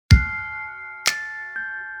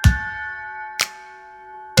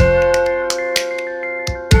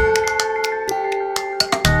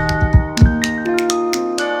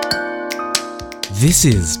This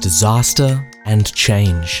is Disaster and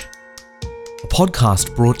Change, a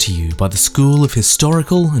podcast brought to you by the School of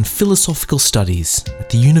Historical and Philosophical Studies at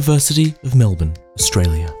the University of Melbourne,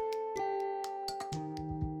 Australia.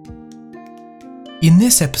 In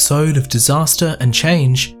this episode of Disaster and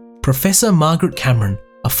Change, Professor Margaret Cameron,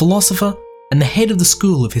 a philosopher and the head of the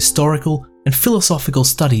School of Historical and Philosophical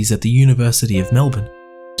Studies at the University of Melbourne,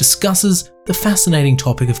 discusses the fascinating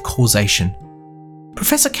topic of causation.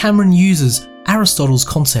 Professor Cameron uses Aristotle's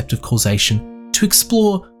concept of causation to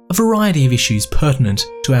explore a variety of issues pertinent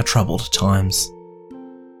to our troubled times.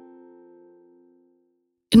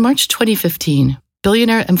 In March 2015,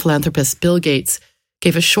 billionaire and philanthropist Bill Gates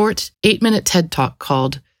gave a short 8-minute TED Talk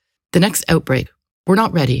called The Next Outbreak, We're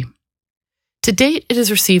Not Ready. To date, it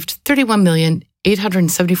has received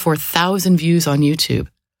 31,874,000 views on YouTube.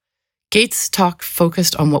 Gates' talk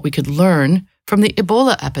focused on what we could learn from the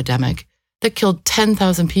Ebola epidemic that killed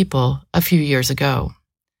 10,000 people a few years ago.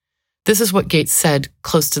 This is what Gates said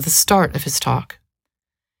close to the start of his talk.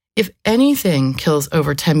 If anything kills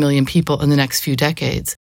over 10 million people in the next few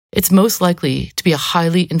decades, it's most likely to be a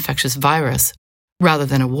highly infectious virus rather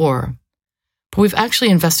than a war. But we've actually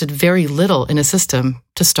invested very little in a system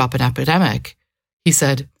to stop an epidemic. He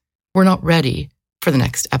said, we're not ready for the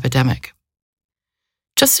next epidemic.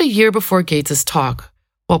 Just a year before Gates' talk,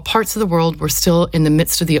 while parts of the world were still in the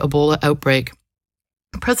midst of the Ebola outbreak,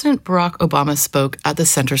 President Barack Obama spoke at the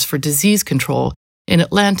Centers for Disease Control in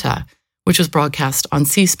Atlanta, which was broadcast on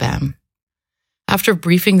C-SPAN. After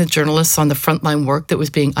briefing the journalists on the frontline work that was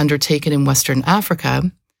being undertaken in Western Africa,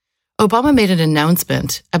 Obama made an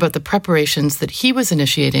announcement about the preparations that he was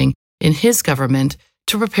initiating in his government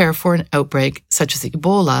to prepare for an outbreak such as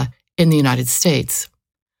Ebola in the United States.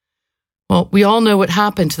 Well, we all know what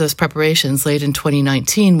happened to those preparations late in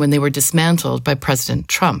 2019 when they were dismantled by President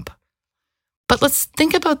Trump. But let's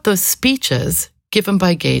think about those speeches given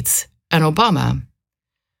by Gates and Obama.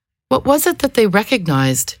 What was it that they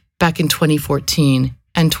recognized back in 2014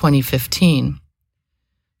 and 2015?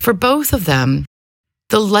 For both of them,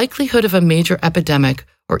 the likelihood of a major epidemic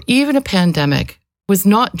or even a pandemic was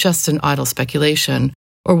not just an idle speculation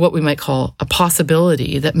or what we might call a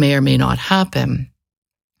possibility that may or may not happen.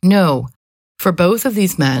 No, for both of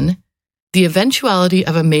these men, the eventuality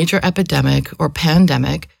of a major epidemic or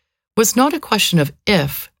pandemic was not a question of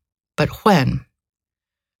if, but when.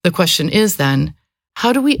 The question is then,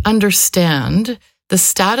 how do we understand the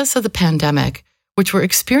status of the pandemic, which we're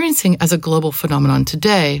experiencing as a global phenomenon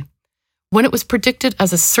today, when it was predicted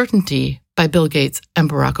as a certainty by Bill Gates and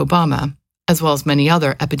Barack Obama, as well as many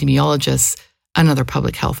other epidemiologists and other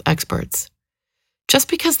public health experts? Just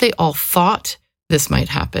because they all thought this might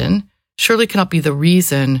happen surely cannot be the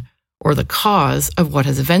reason or the cause of what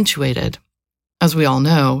has eventuated. As we all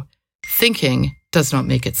know, thinking does not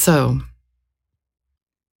make it so.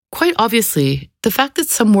 Quite obviously, the fact that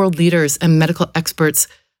some world leaders and medical experts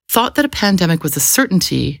thought that a pandemic was a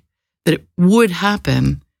certainty, that it would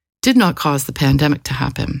happen, did not cause the pandemic to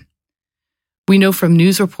happen. We know from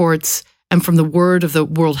news reports and from the word of the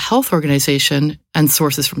World Health Organization and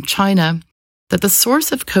sources from China that the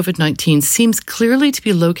source of COVID-19 seems clearly to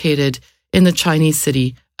be located in the Chinese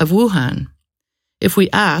city of Wuhan. If we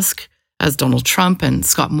ask, as Donald Trump and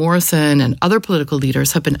Scott Morrison and other political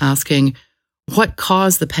leaders have been asking, what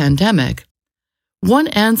caused the pandemic? One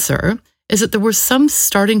answer is that there was some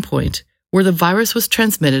starting point where the virus was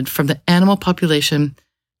transmitted from the animal population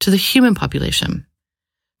to the human population.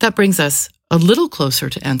 That brings us a little closer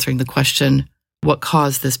to answering the question, what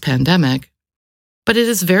caused this pandemic? But it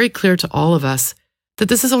is very clear to all of us that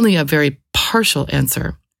this is only a very partial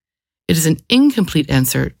answer. It is an incomplete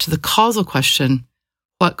answer to the causal question,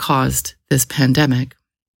 what caused this pandemic?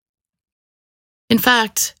 In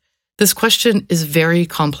fact, this question is very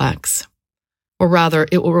complex, or rather,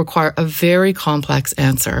 it will require a very complex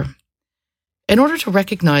answer. In order to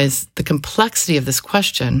recognize the complexity of this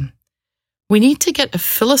question, we need to get a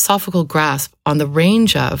philosophical grasp on the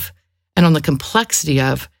range of and on the complexity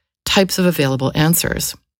of types of available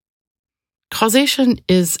answers. Causation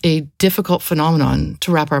is a difficult phenomenon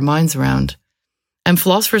to wrap our minds around, and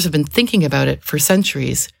philosophers have been thinking about it for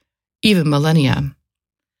centuries, even millennia.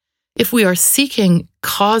 If we are seeking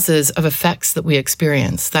causes of effects that we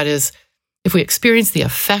experience, that is, if we experience the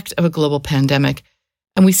effect of a global pandemic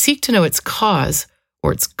and we seek to know its cause,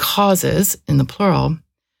 or its causes in the plural,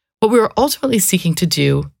 what we are ultimately seeking to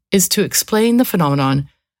do is to explain the phenomenon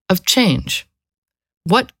of change.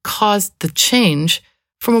 What caused the change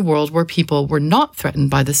from a world where people were not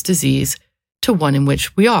threatened by this disease to one in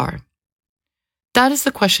which we are? That is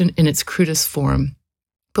the question in its crudest form,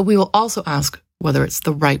 but we will also ask whether it's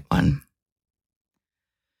the right one.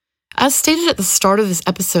 As stated at the start of this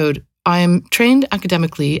episode, I am trained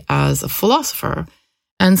academically as a philosopher,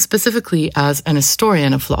 and specifically as an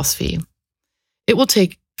historian of philosophy. It will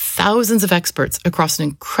take thousands of experts across an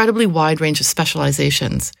incredibly wide range of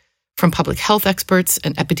specializations, from public health experts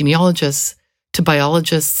and epidemiologists to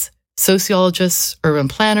biologists, sociologists, urban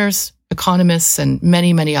planners, economists, and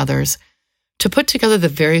many, many others, to put together the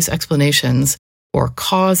various explanations or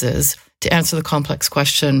causes to answer the complex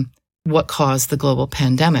question, what caused the global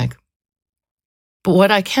pandemic? But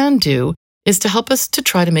what I can do is to help us to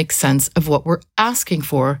try to make sense of what we're asking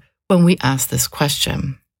for when we ask this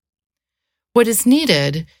question. What is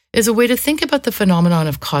needed is a way to think about the phenomenon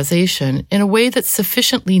of causation in a way that's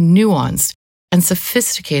sufficiently nuanced and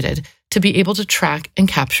sophisticated to be able to track and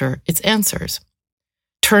capture its answers.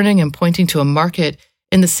 Turning and pointing to a market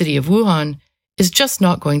in the city of Wuhan is just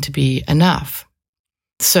not going to be enough.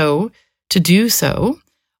 So, to do so,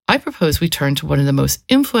 I propose we turn to one of the most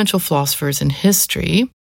influential philosophers in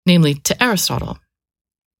history, namely to Aristotle.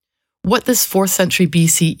 What this 4th century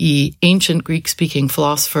BCE ancient Greek-speaking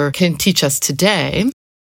philosopher can teach us today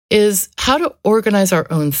is how to organize our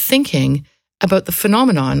own thinking about the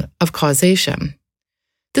phenomenon of causation.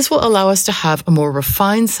 This will allow us to have a more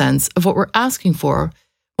refined sense of what we're asking for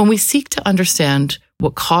when we seek to understand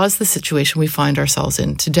what caused the situation we find ourselves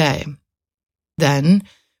in today. Then,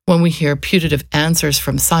 when we hear putative answers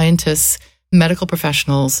from scientists, medical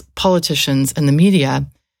professionals, politicians, and the media,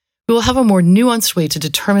 we will have a more nuanced way to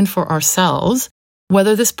determine for ourselves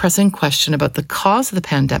whether this pressing question about the cause of the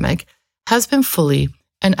pandemic has been fully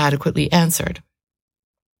and adequately answered.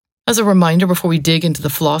 As a reminder before we dig into the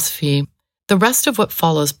philosophy, the rest of what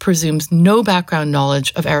follows presumes no background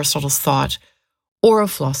knowledge of Aristotle's thought or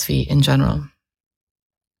of philosophy in general.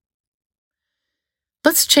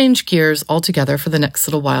 Let's change gears altogether for the next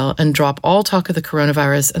little while and drop all talk of the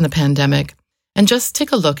coronavirus and the pandemic and just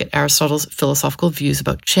take a look at Aristotle's philosophical views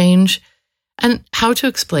about change and how to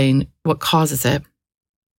explain what causes it.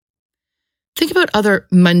 Think about other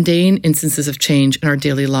mundane instances of change in our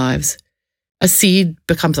daily lives. A seed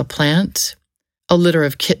becomes a plant, a litter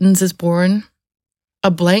of kittens is born, a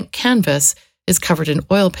blank canvas is covered in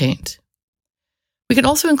oil paint. We can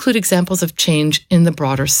also include examples of change in the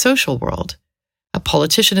broader social world. A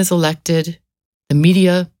politician is elected, the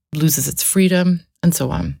media loses its freedom, and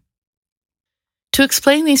so on. To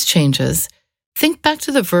explain these changes, think back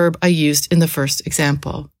to the verb I used in the first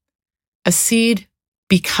example. A seed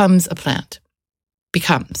becomes a plant.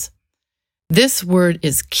 Becomes. This word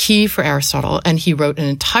is key for Aristotle, and he wrote an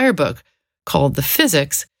entire book called The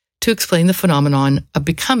Physics to explain the phenomenon of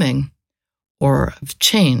becoming, or of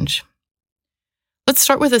change. Let's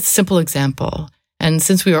start with a simple example, and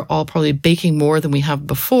since we are all probably baking more than we have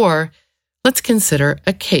before, let's consider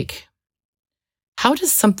a cake. How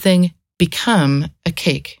does something become a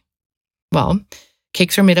cake? Well,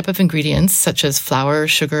 cakes are made up of ingredients such as flour,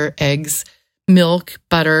 sugar, eggs, milk,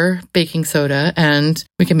 butter, baking soda, and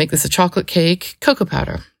we can make this a chocolate cake, cocoa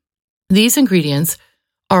powder. These ingredients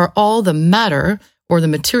are all the matter or the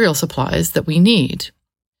material supplies that we need.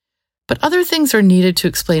 But other things are needed to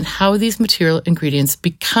explain how these material ingredients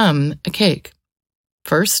become a cake.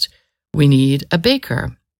 First, we need a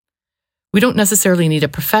baker. We don't necessarily need a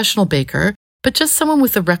professional baker, but just someone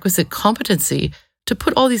with the requisite competency to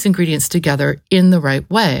put all these ingredients together in the right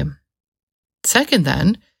way. Second,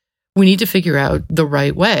 then, we need to figure out the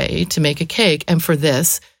right way to make a cake, and for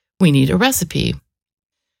this, we need a recipe.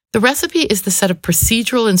 The recipe is the set of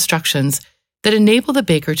procedural instructions that enable the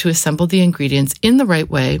baker to assemble the ingredients in the right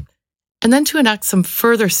way and then to enact some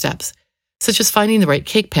further steps, such as finding the right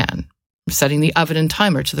cake pan, setting the oven and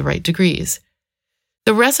timer to the right degrees.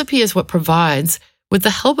 The recipe is what provides, with the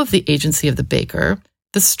help of the agency of the baker,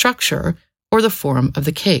 the structure or the form of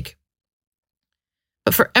the cake.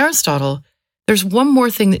 But for Aristotle, there's one more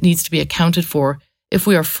thing that needs to be accounted for if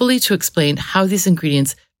we are fully to explain how these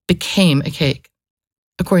ingredients became a cake.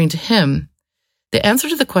 According to him, the answer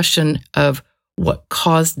to the question of what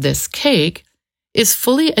caused this cake is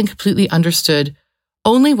fully and completely understood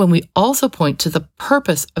only when we also point to the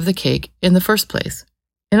purpose of the cake in the first place.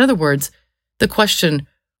 In other words, the question,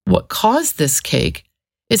 what caused this cake,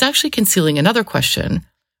 is actually concealing another question,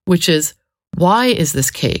 which is, why is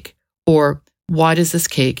this cake? Or why does this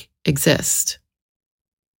cake exist?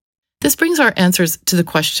 This brings our answers to the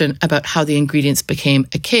question about how the ingredients became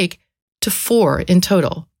a cake to 4 in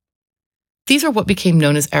total. These are what became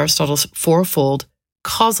known as Aristotle's fourfold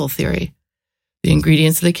causal theory. The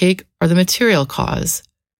ingredients of the cake are the material cause,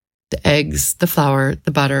 the eggs, the flour, the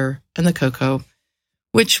butter, and the cocoa,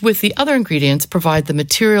 which with the other ingredients provide the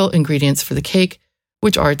material ingredients for the cake,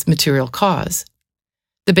 which are its material cause.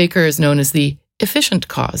 The baker is known as the efficient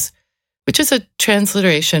cause, which is a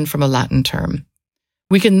transliteration from a Latin term.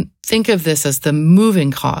 We can think of this as the moving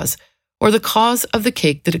cause, or the cause of the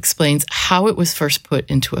cake that explains how it was first put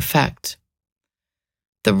into effect.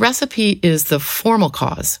 The recipe is the formal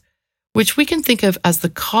cause, which we can think of as the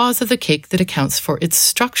cause of the cake that accounts for its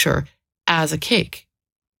structure as a cake.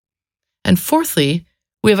 And fourthly,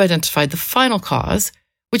 we have identified the final cause,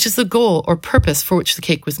 which is the goal or purpose for which the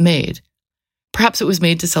cake was made. Perhaps it was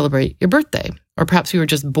made to celebrate your birthday, or perhaps you were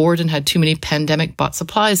just bored and had too many pandemic-bought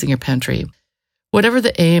supplies in your pantry. Whatever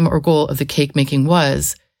the aim or goal of the cake making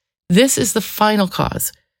was, this is the final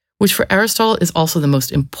cause, which for Aristotle is also the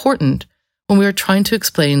most important when we are trying to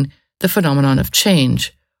explain the phenomenon of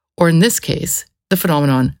change, or in this case, the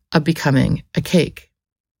phenomenon of becoming a cake.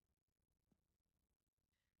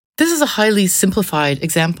 This is a highly simplified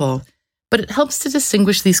example, but it helps to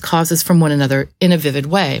distinguish these causes from one another in a vivid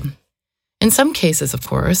way. In some cases, of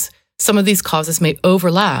course, some of these causes may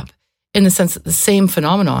overlap in the sense that the same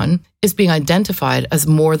phenomenon is being identified as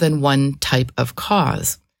more than one type of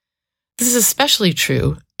cause. This is especially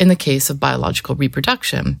true in the case of biological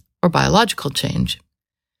reproduction or biological change.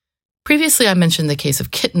 Previously, I mentioned the case of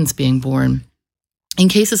kittens being born. In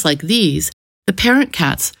cases like these, the parent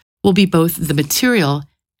cats will be both the material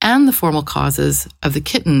and the formal causes of the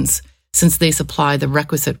kittens, since they supply the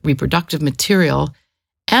requisite reproductive material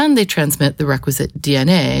and they transmit the requisite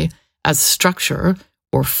DNA as structure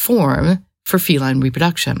or form for feline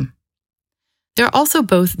reproduction. They are also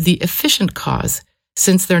both the efficient cause,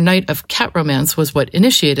 since their night of cat romance was what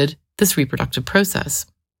initiated this reproductive process.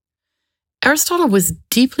 Aristotle was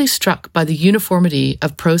deeply struck by the uniformity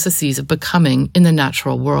of processes of becoming in the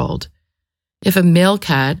natural world. If a male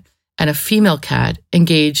cat and a female cat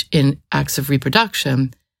engage in acts of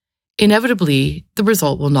reproduction, inevitably the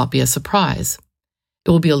result will not be a surprise. It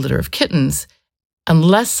will be a litter of kittens,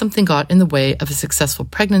 unless something got in the way of a successful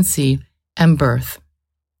pregnancy and birth.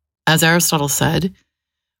 As Aristotle said,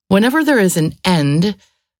 whenever there is an end,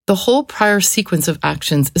 the whole prior sequence of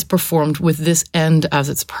actions is performed with this end as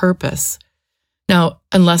its purpose. Now,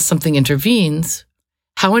 unless something intervenes,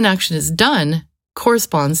 how an action is done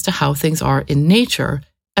corresponds to how things are in nature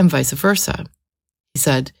and vice versa. He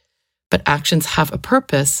said, but actions have a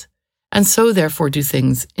purpose, and so therefore do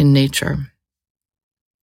things in nature.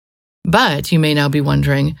 But you may now be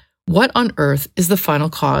wondering, what on earth is the final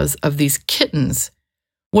cause of these kittens?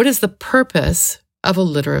 What is the purpose of a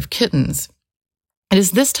litter of kittens? It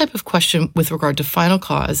is this type of question with regard to final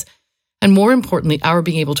cause, and more importantly, our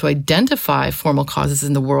being able to identify formal causes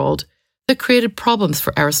in the world, that created problems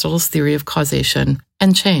for Aristotle's theory of causation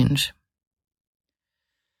and change.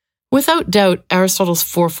 Without doubt, Aristotle's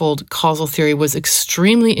fourfold causal theory was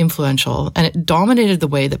extremely influential, and it dominated the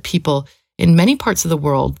way that people in many parts of the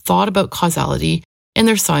world thought about causality in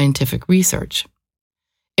their scientific research.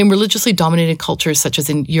 In religiously dominated cultures such as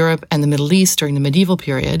in Europe and the Middle East during the medieval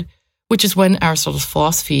period, which is when Aristotle's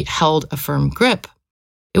philosophy held a firm grip,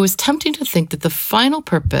 it was tempting to think that the final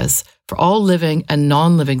purpose for all living and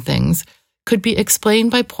non-living things could be explained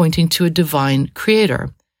by pointing to a divine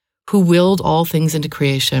creator who willed all things into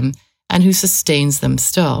creation and who sustains them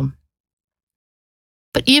still.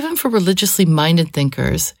 But even for religiously minded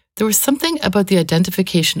thinkers, there was something about the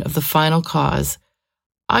identification of the final cause,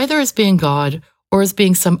 either as being God or as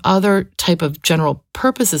being some other type of general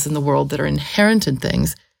purposes in the world that are inherent in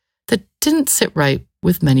things, that didn't sit right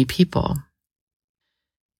with many people.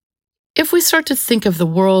 If we start to think of the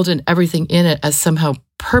world and everything in it as somehow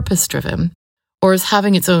purpose-driven, or as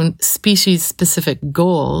having its own species-specific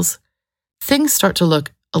goals, things start to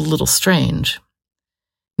look a little strange.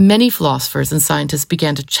 Many philosophers and scientists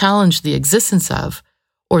began to challenge the existence of,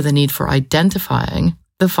 or the need for identifying,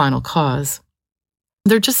 the final cause.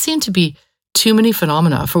 There just seemed to be too many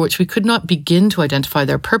phenomena for which we could not begin to identify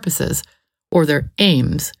their purposes or their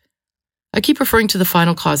aims. I keep referring to the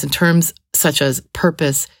final cause in terms such as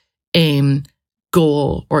purpose, aim,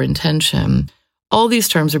 goal, or intention. All these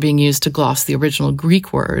terms are being used to gloss the original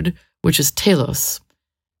Greek word, which is telos.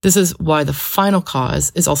 This is why the final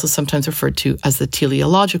cause is also sometimes referred to as the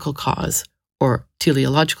teleological cause, or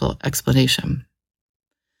teleological explanation.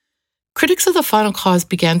 Critics of the final cause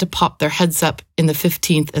began to pop their heads up in the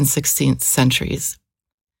 15th and 16th centuries.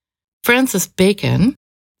 Francis Bacon,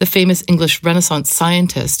 the famous English Renaissance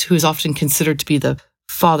scientist who is often considered to be the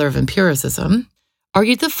father of empiricism,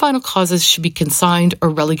 argued that final causes should be consigned or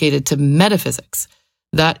relegated to metaphysics,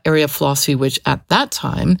 that area of philosophy which at that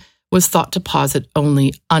time was thought to posit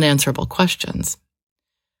only unanswerable questions.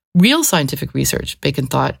 Real scientific research, Bacon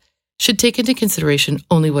thought, should take into consideration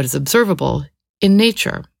only what is observable in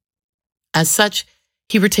nature. As such,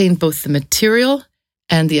 he retained both the material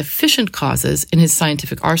and the efficient causes in his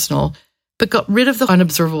scientific arsenal but got rid of the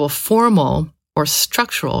unobservable formal or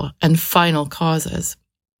structural and final causes.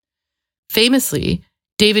 Famously,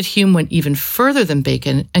 David Hume went even further than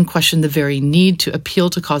Bacon and questioned the very need to appeal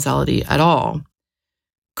to causality at all.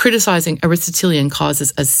 Criticizing Aristotelian causes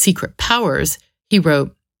as secret powers, he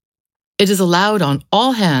wrote, "It is allowed on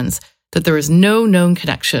all hands that there is no known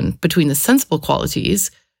connection between the sensible qualities,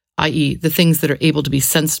 i.e., the things that are able to be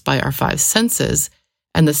sensed by our five senses,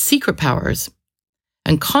 and the secret powers,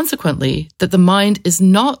 and consequently that the mind is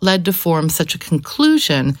not led to form such a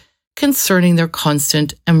conclusion concerning their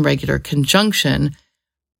constant and regular conjunction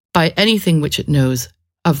by anything which it knows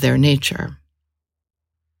of their nature."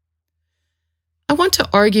 I want to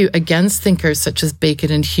argue against thinkers such as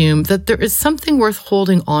Bacon and Hume that there is something worth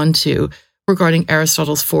holding on to regarding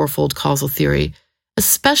Aristotle's fourfold causal theory,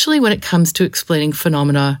 especially when it comes to explaining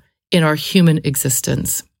phenomena in our human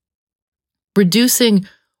existence. Reducing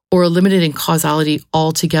or eliminating causality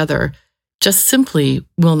altogether just simply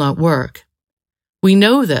will not work. We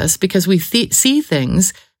know this because we see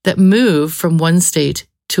things that move from one state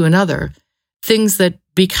to another, things that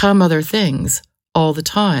become other things all the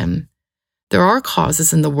time. There are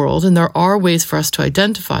causes in the world, and there are ways for us to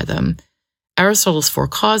identify them. Aristotle's four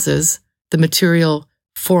causes, the material,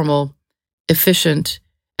 formal, efficient,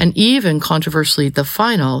 and even controversially the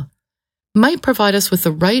final, might provide us with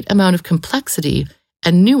the right amount of complexity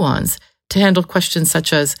and nuance to handle questions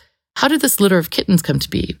such as, how did this litter of kittens come to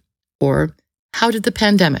be? Or, how did the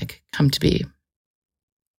pandemic come to be?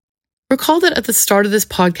 Recall that at the start of this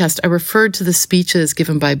podcast, I referred to the speeches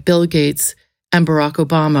given by Bill Gates and Barack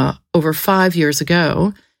Obama over 5 years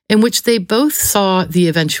ago, in which they both saw the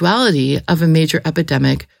eventuality of a major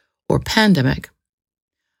epidemic or pandemic.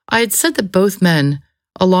 I had said that both men,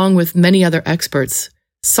 along with many other experts,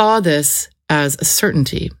 saw this as a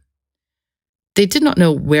certainty. They did not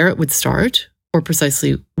know where it would start or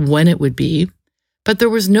precisely when it would be, but there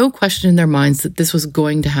was no question in their minds that this was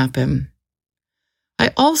going to happen.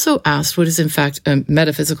 I also asked what is in fact a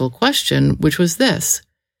metaphysical question, which was this: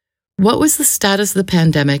 what was the status of the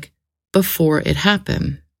pandemic before it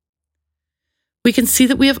happened? We can see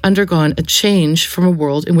that we have undergone a change from a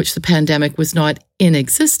world in which the pandemic was not in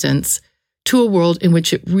existence to a world in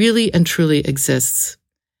which it really and truly exists.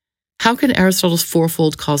 How can Aristotle's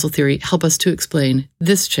fourfold causal theory help us to explain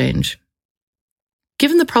this change?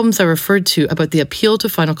 Given the problems I referred to about the appeal to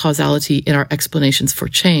final causality in our explanations for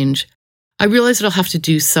change, I realize that I'll have to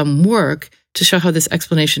do some work to show how this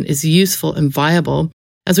explanation is useful and viable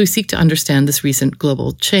as we seek to understand this recent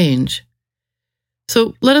global change.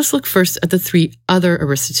 So let us look first at the three other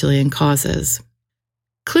Aristotelian causes.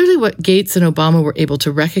 Clearly, what Gates and Obama were able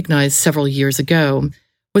to recognize several years ago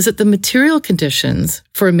was that the material conditions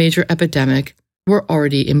for a major epidemic were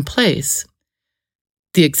already in place.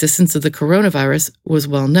 The existence of the coronavirus was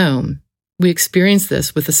well known. We experienced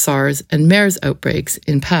this with the SARS and MERS outbreaks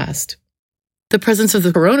in past. The presence of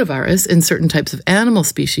the coronavirus in certain types of animal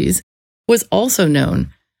species was also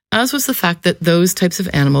known, as was the fact that those types of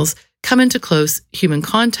animals come into close human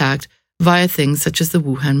contact via things such as the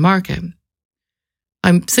Wuhan market.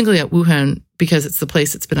 I'm singling out Wuhan because it's the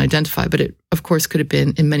place that's been identified, but it, of course, could have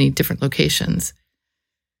been in many different locations.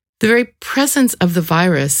 The very presence of the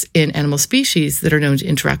virus in animal species that are known to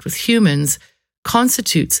interact with humans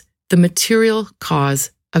constitutes the material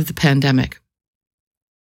cause of the pandemic.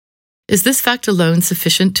 Is this fact alone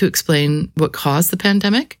sufficient to explain what caused the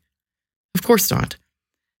pandemic? Of course not.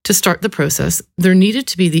 To start the process, there needed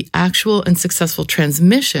to be the actual and successful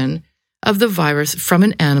transmission of the virus from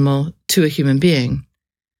an animal to a human being.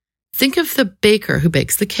 Think of the baker who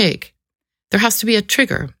bakes the cake. There has to be a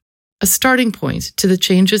trigger, a starting point to the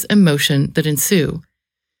changes and motion that ensue.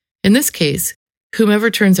 In this case, whomever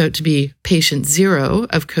turns out to be patient zero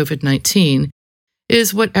of COVID-19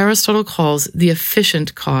 is what Aristotle calls the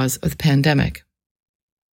efficient cause of the pandemic.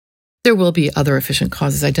 There will be other efficient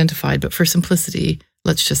causes identified, but for simplicity,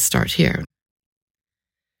 let's just start here.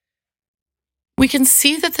 We can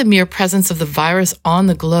see that the mere presence of the virus on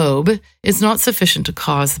the globe is not sufficient to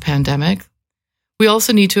cause the pandemic. We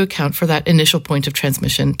also need to account for that initial point of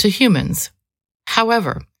transmission to humans.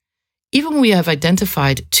 However, even when we have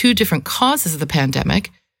identified two different causes of the pandemic,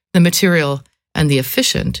 the material and the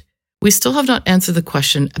efficient, we still have not answered the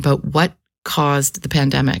question about what caused the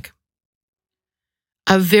pandemic.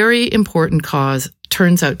 A very important cause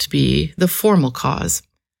turns out to be the formal cause.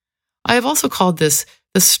 I have also called this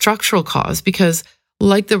the structural cause because,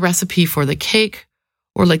 like the recipe for the cake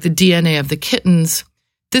or like the DNA of the kittens,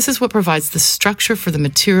 this is what provides the structure for the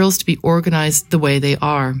materials to be organized the way they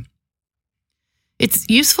are. It's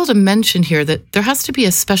useful to mention here that there has to be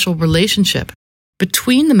a special relationship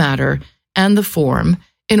between the matter and the form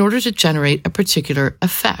in order to generate a particular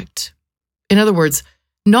effect. In other words,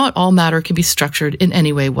 not all matter can be structured in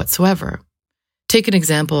any way whatsoever. Take an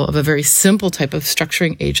example of a very simple type of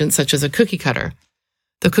structuring agent, such as a cookie cutter.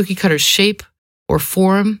 The cookie cutter's shape or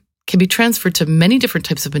form can be transferred to many different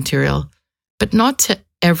types of material, but not to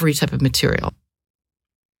every type of material,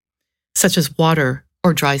 such as water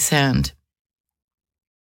or dry sand.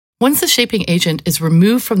 Once the shaping agent is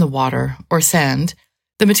removed from the water or sand,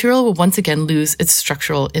 the material will once again lose its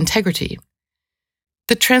structural integrity.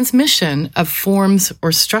 The transmission of forms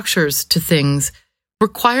or structures to things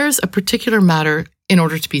requires a particular matter in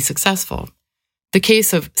order to be successful. The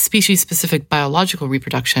case of species-specific biological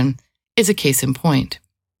reproduction is a case in point.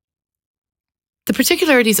 The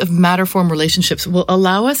particularities of matter-form relationships will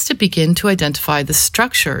allow us to begin to identify the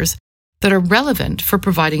structures that are relevant for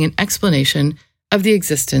providing an explanation of the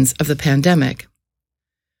existence of the pandemic.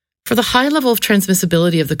 For the high level of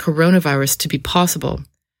transmissibility of the coronavirus to be possible,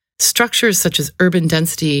 structures such as urban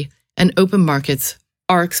density and open markets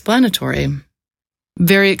are explanatory.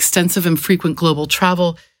 Very extensive and frequent global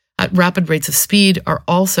travel at rapid rates of speed are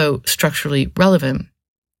also structurally relevant.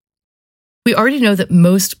 We already know that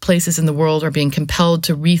most places in the world are being compelled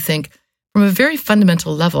to rethink from a very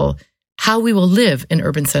fundamental level how we will live in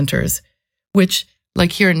urban centers, which,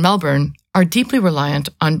 like here in Melbourne, are deeply reliant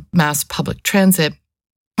on mass public transit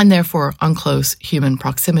and therefore on close human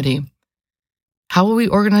proximity. How will we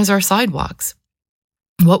organize our sidewalks?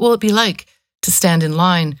 What will it be like to stand in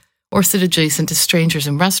line or sit adjacent to strangers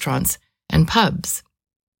in restaurants and pubs?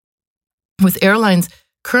 With airlines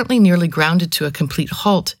currently nearly grounded to a complete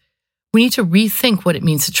halt, we need to rethink what it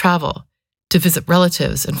means to travel, to visit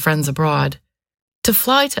relatives and friends abroad, to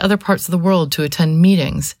fly to other parts of the world to attend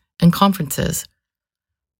meetings and conferences.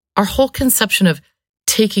 Our whole conception of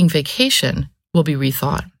taking vacation will be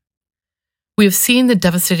rethought. We have seen the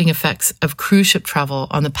devastating effects of cruise ship travel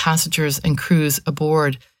on the passengers and crews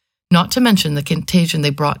aboard, not to mention the contagion they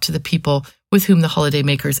brought to the people with whom the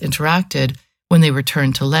holidaymakers interacted when they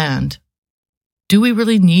returned to land. Do we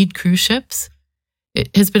really need cruise ships?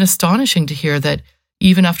 It has been astonishing to hear that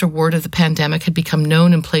even after word of the pandemic had become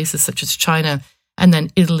known in places such as China and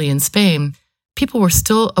then Italy and Spain, people were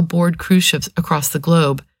still aboard cruise ships across the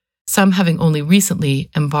globe, some having only recently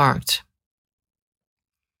embarked.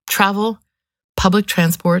 Travel, public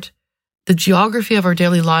transport, the geography of our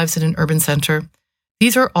daily lives in an urban center,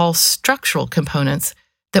 these are all structural components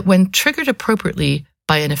that, when triggered appropriately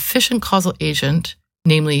by an efficient causal agent,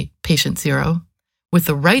 namely patient zero, with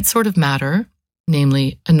the right sort of matter,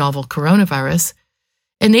 namely a novel coronavirus,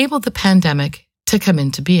 enabled the pandemic to come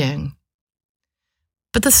into being.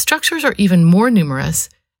 But the structures are even more numerous,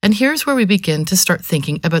 and here's where we begin to start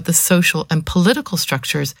thinking about the social and political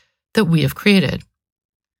structures that we have created.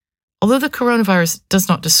 Although the coronavirus does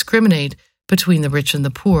not discriminate between the rich and the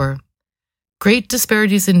poor, great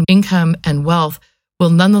disparities in income and wealth will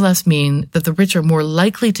nonetheless mean that the rich are more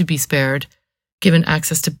likely to be spared, given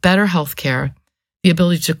access to better health care, the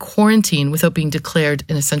ability to quarantine without being declared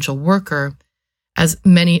an essential worker, as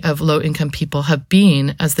many of low-income people have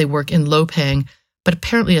been as they work in low-paying but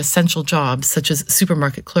apparently essential jobs such as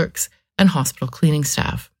supermarket clerks and hospital cleaning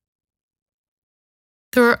staff.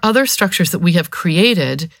 There are other structures that we have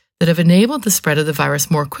created that have enabled the spread of the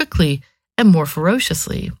virus more quickly and more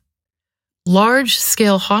ferociously.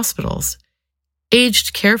 Large-scale hospitals,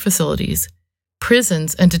 aged care facilities,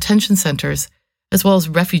 prisons and detention centers, as well as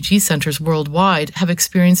refugee centers worldwide, have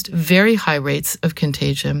experienced very high rates of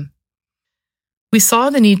contagion. We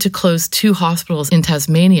saw the need to close 2 hospitals in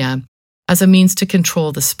Tasmania as a means to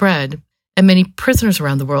control the spread, and many prisoners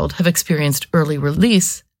around the world have experienced early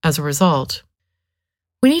release as a result.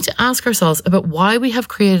 We need to ask ourselves about why we have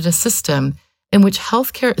created a system in which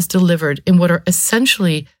healthcare is delivered in what are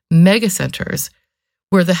essentially megacenters,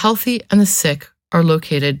 where the healthy and the sick are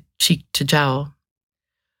located cheek to jowl.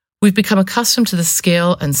 We've become accustomed to the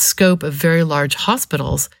scale and scope of very large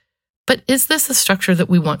hospitals, but is this a structure that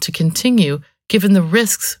we want to continue given the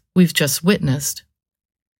risks we've just witnessed?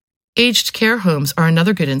 Aged care homes are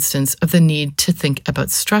another good instance of the need to think about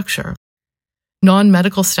structure.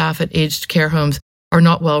 Non-medical staff at aged care homes are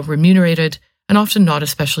not well remunerated and often not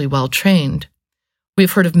especially well trained. We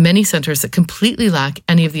have heard of many centers that completely lack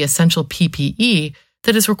any of the essential PPE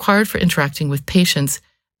that is required for interacting with patients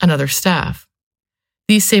and other staff.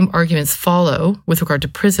 These same arguments follow with regard to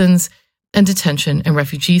prisons and detention and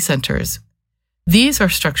refugee centers. These are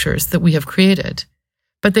structures that we have created,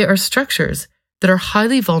 but they are structures that are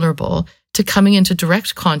highly vulnerable to coming into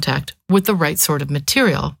direct contact with the right sort of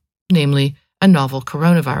material, namely a novel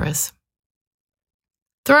coronavirus.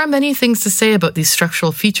 There are many things to say about these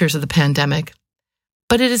structural features of the pandemic,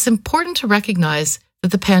 but it is important to recognize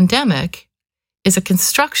that the pandemic is a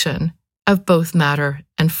construction of both matter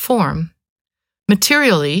and form.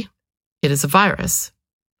 Materially, it is a virus.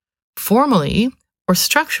 Formally, or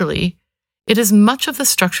structurally, it is much of the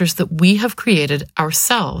structures that we have created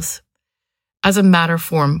ourselves. As a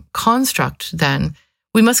matter-form construct, then,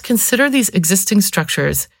 we must consider these existing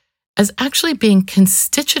structures as actually being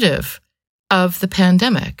constitutive of the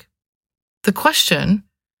pandemic. The question,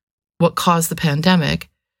 what caused the pandemic,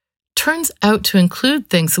 turns out to include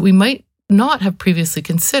things that we might not have previously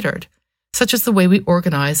considered, such as the way we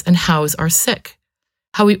organize and house our sick,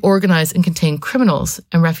 how we organize and contain criminals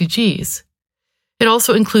and refugees. It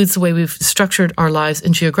also includes the way we've structured our lives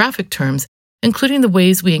in geographic terms, including the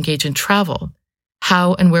ways we engage in travel,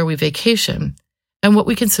 how and where we vacation, and what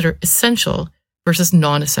we consider essential versus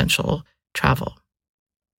non-essential travel.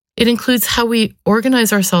 It includes how we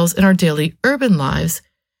organize ourselves in our daily urban lives,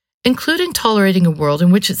 including tolerating a world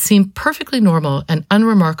in which it seemed perfectly normal and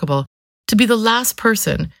unremarkable to be the last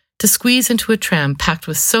person to squeeze into a tram packed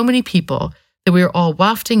with so many people that we were all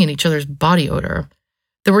wafting in each other's body odor.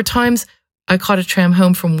 There were times I caught a tram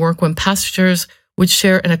home from work when passengers would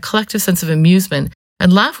share in a collective sense of amusement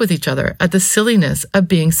and laugh with each other at the silliness of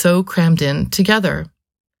being so crammed in together.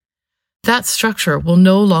 That structure will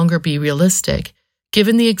no longer be realistic,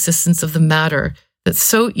 given the existence of the matter that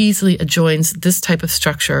so easily adjoins this type of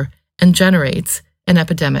structure and generates an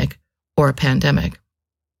epidemic or a pandemic.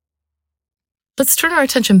 Let's turn our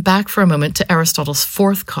attention back for a moment to Aristotle's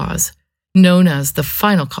fourth cause, known as the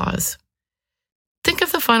final cause. Think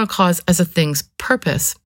of the final cause as a thing's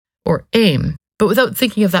purpose or aim, but without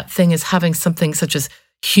thinking of that thing as having something such as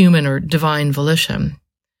human or divine volition.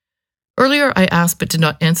 Earlier, I asked but did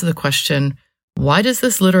not answer the question, why does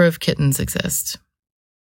this litter of kittens exist?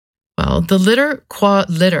 Well, the litter qua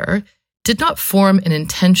litter did not form an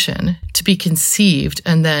intention to be conceived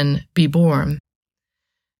and then be born.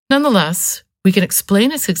 Nonetheless, we can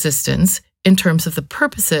explain its existence in terms of the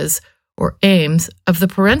purposes or aims of the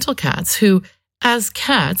parental cats who, as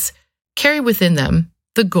cats, carry within them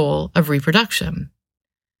the goal of reproduction.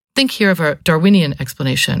 Think here of a Darwinian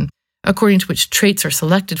explanation, according to which traits are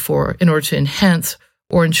selected for in order to enhance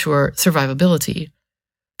or ensure survivability.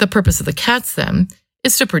 The purpose of the cats, then,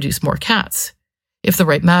 is to produce more cats. If the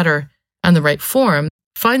right matter and the right form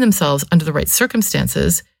find themselves under the right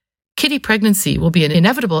circumstances, kitty pregnancy will be an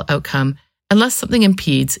inevitable outcome unless something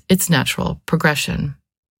impedes its natural progression.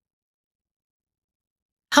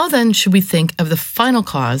 How then should we think of the final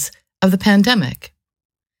cause of the pandemic?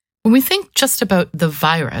 When we think just about the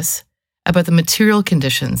virus, about the material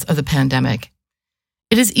conditions of the pandemic,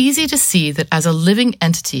 it is easy to see that as a living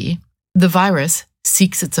entity, the virus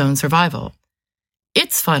seeks its own survival.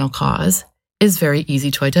 Its final cause is very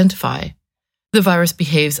easy to identify. The virus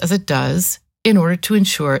behaves as it does in order to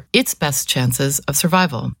ensure its best chances of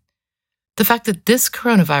survival. The fact that this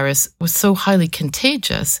coronavirus was so highly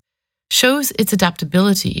contagious shows its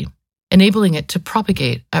adaptability, enabling it to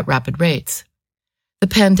propagate at rapid rates. The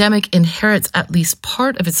pandemic inherits at least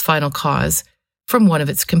part of its final cause from one of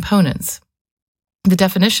its components. The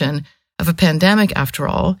definition of a pandemic, after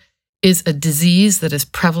all, is a disease that is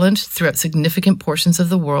prevalent throughout significant portions of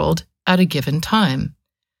the world at a given time.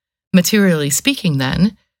 Materially speaking,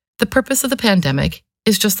 then, the purpose of the pandemic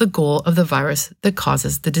is just the goal of the virus that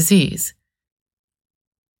causes the disease.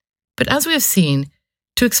 But as we have seen,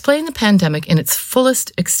 to explain the pandemic in its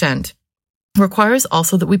fullest extent requires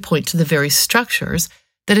also that we point to the very structures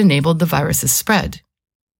that enabled the virus's spread.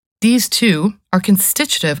 These, too, are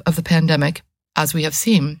constitutive of the pandemic, as we have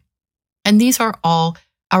seen. And these are all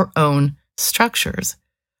our own structures.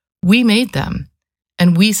 We made them,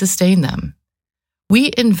 and we sustain them.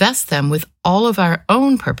 We invest them with all of our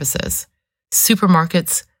own purposes: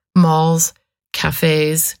 supermarkets, malls,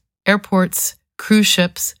 cafes, airports, cruise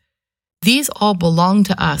ships. These all belong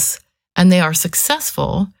to us, and they are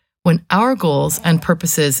successful when our goals and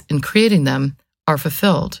purposes in creating them are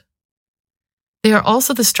fulfilled. They are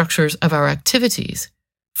also the structures of our activities: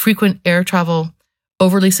 frequent air travel,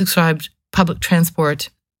 overly subscribed public transport,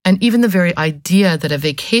 and even the very idea that a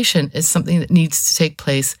vacation is something that needs to take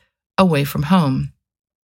place away from home.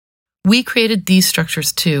 We created these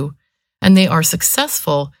structures too, and they are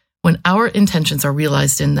successful when our intentions are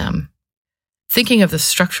realized in them. Thinking of the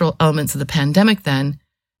structural elements of the pandemic, then,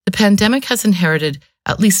 the pandemic has inherited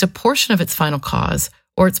at least a portion of its final cause,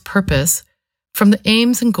 or its purpose, from the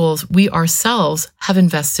aims and goals we ourselves have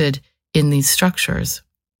invested in these structures.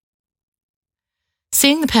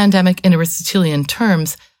 Seeing the pandemic in Aristotelian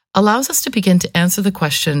terms allows us to begin to answer the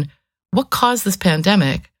question, what caused this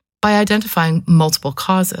pandemic, by identifying multiple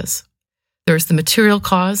causes. There is the material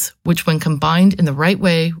cause, which when combined in the right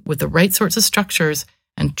way with the right sorts of structures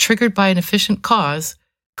and triggered by an efficient cause,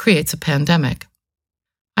 creates a pandemic.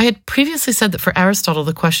 I had previously said that for Aristotle,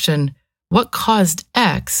 the question, what caused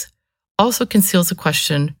X, also conceals the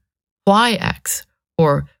question, why X,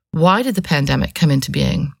 or why did the pandemic come into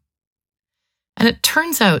being? And it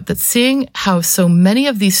turns out that seeing how so many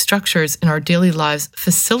of these structures in our daily lives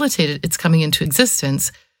facilitated its coming into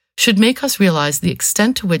existence should make us realize the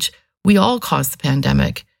extent to which we all caused the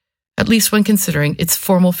pandemic, at least when considering its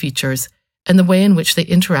formal features and the way in which they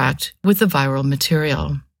interact with the viral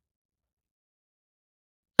material.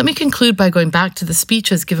 Let me conclude by going back to the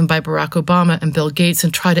speeches given by Barack Obama and Bill Gates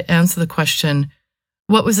and try to answer the question,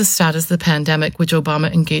 what was the status of the pandemic which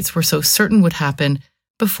Obama and Gates were so certain would happen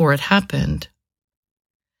before it happened?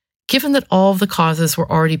 Given that all of the causes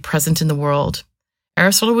were already present in the world,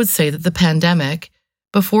 Aristotle would say that the pandemic,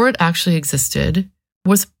 before it actually existed,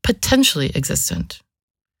 was potentially existent.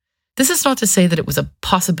 This is not to say that it was a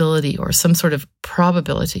possibility or some sort of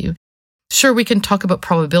probability. Sure, we can talk about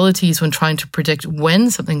probabilities when trying to predict when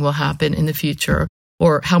something will happen in the future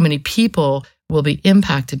or how many people will be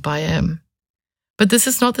impacted by it. But this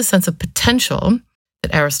is not the sense of potential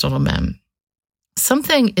that Aristotle meant.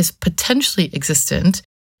 Something is potentially existent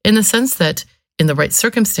in the sense that, in the right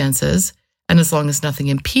circumstances, and as long as nothing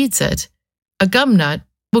impedes it, a gum nut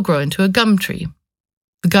will grow into a gum tree.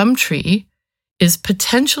 The gum tree is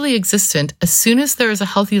potentially existent as soon as there is a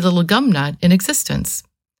healthy little gum nut in existence.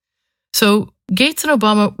 So Gates and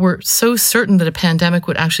Obama were so certain that a pandemic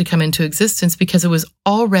would actually come into existence because it was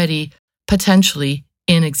already potentially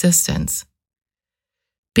in existence.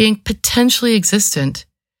 Being potentially existent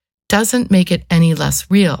doesn't make it any less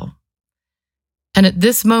real. And at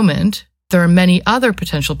this moment, there are many other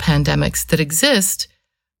potential pandemics that exist,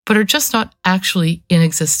 but are just not actually in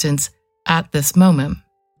existence at this moment.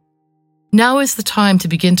 Now is the time to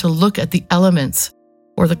begin to look at the elements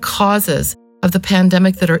or the causes of the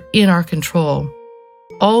pandemic that are in our control,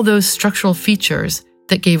 all those structural features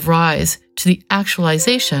that gave rise to the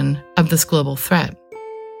actualization of this global threat.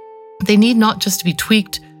 They need not just to be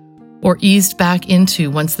tweaked or eased back into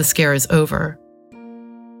once the scare is over.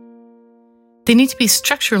 They need to be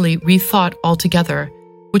structurally rethought altogether,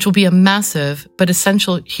 which will be a massive but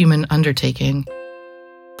essential human undertaking.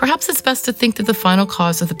 Perhaps it's best to think that the final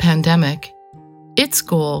cause of the pandemic, its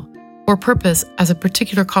goal or purpose as a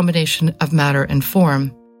particular combination of matter and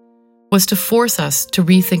form, was to force us to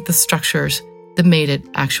rethink the structures that made it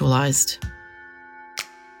actualized.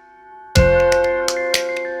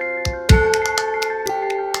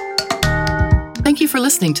 Thank you for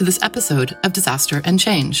listening to this episode of Disaster and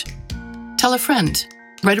Change. Tell a friend,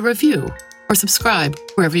 write a review, or subscribe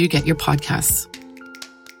wherever you get your podcasts.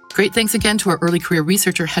 Great thanks again to our early career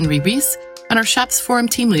researcher Henry Rees and our SHAPS Forum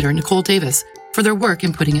team leader Nicole Davis for their work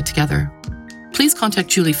in putting it together. Please contact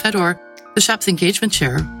Julie Fedor, the SHAPS Engagement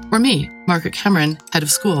Chair, or me, Margaret Cameron, Head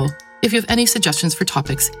of School, if you have any suggestions for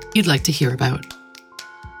topics you'd like to hear about.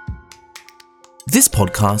 This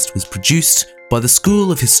podcast was produced by the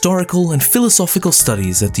School of Historical and Philosophical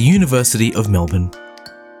Studies at the University of Melbourne.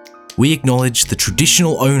 We acknowledge the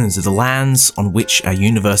traditional owners of the lands on which our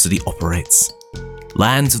university operates.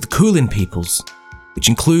 Lands of the Kulin peoples, which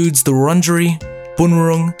includes the Wurundjeri,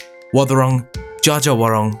 Bunurong, Wathaurong, Dja Dja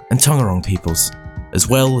Wurrung and Taungurung peoples, as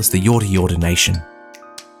well as the Yorta Yorta Nation.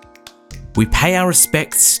 We pay our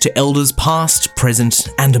respects to elders past, present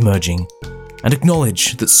and emerging, and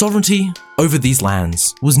acknowledge that sovereignty over these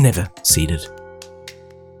lands was never ceded.